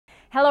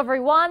Hello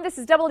everyone, this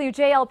is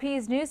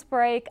WJLP's News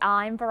Break.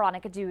 I'm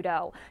Veronica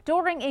Dudo.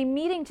 During a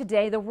meeting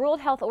today, the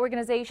World Health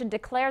Organization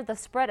declared the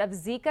spread of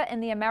Zika in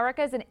the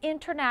Americas an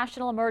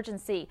international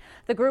emergency.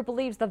 The group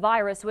believes the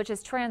virus, which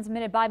is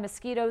transmitted by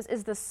mosquitoes,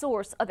 is the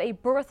source of a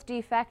birth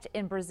defect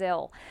in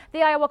Brazil.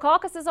 The Iowa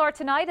caucuses are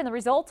tonight, and the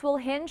results will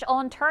hinge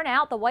on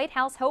turnout. The White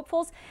House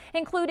hopefuls,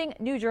 including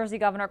New Jersey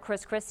Governor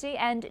Chris Christie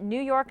and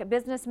New York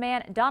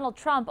businessman Donald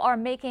Trump, are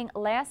making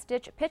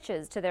last-ditch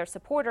pitches to their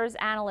supporters.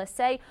 Analysts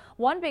say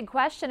one big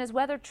question is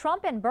whether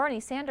Trump and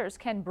Bernie Sanders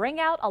can bring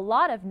out a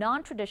lot of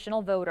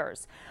non-traditional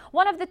voters.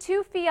 One of the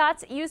two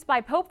Fiats used by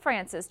Pope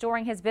Francis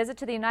during his visit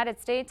to the United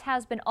States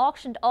has been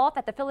auctioned off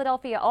at the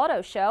Philadelphia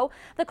Auto Show.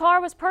 The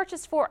car was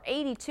purchased for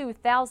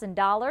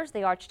 $82,000. The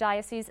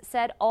Archdiocese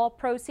said all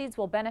proceeds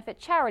will benefit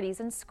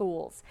charities and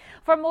schools.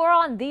 For more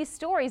on these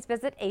stories,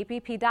 visit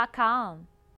APP.com.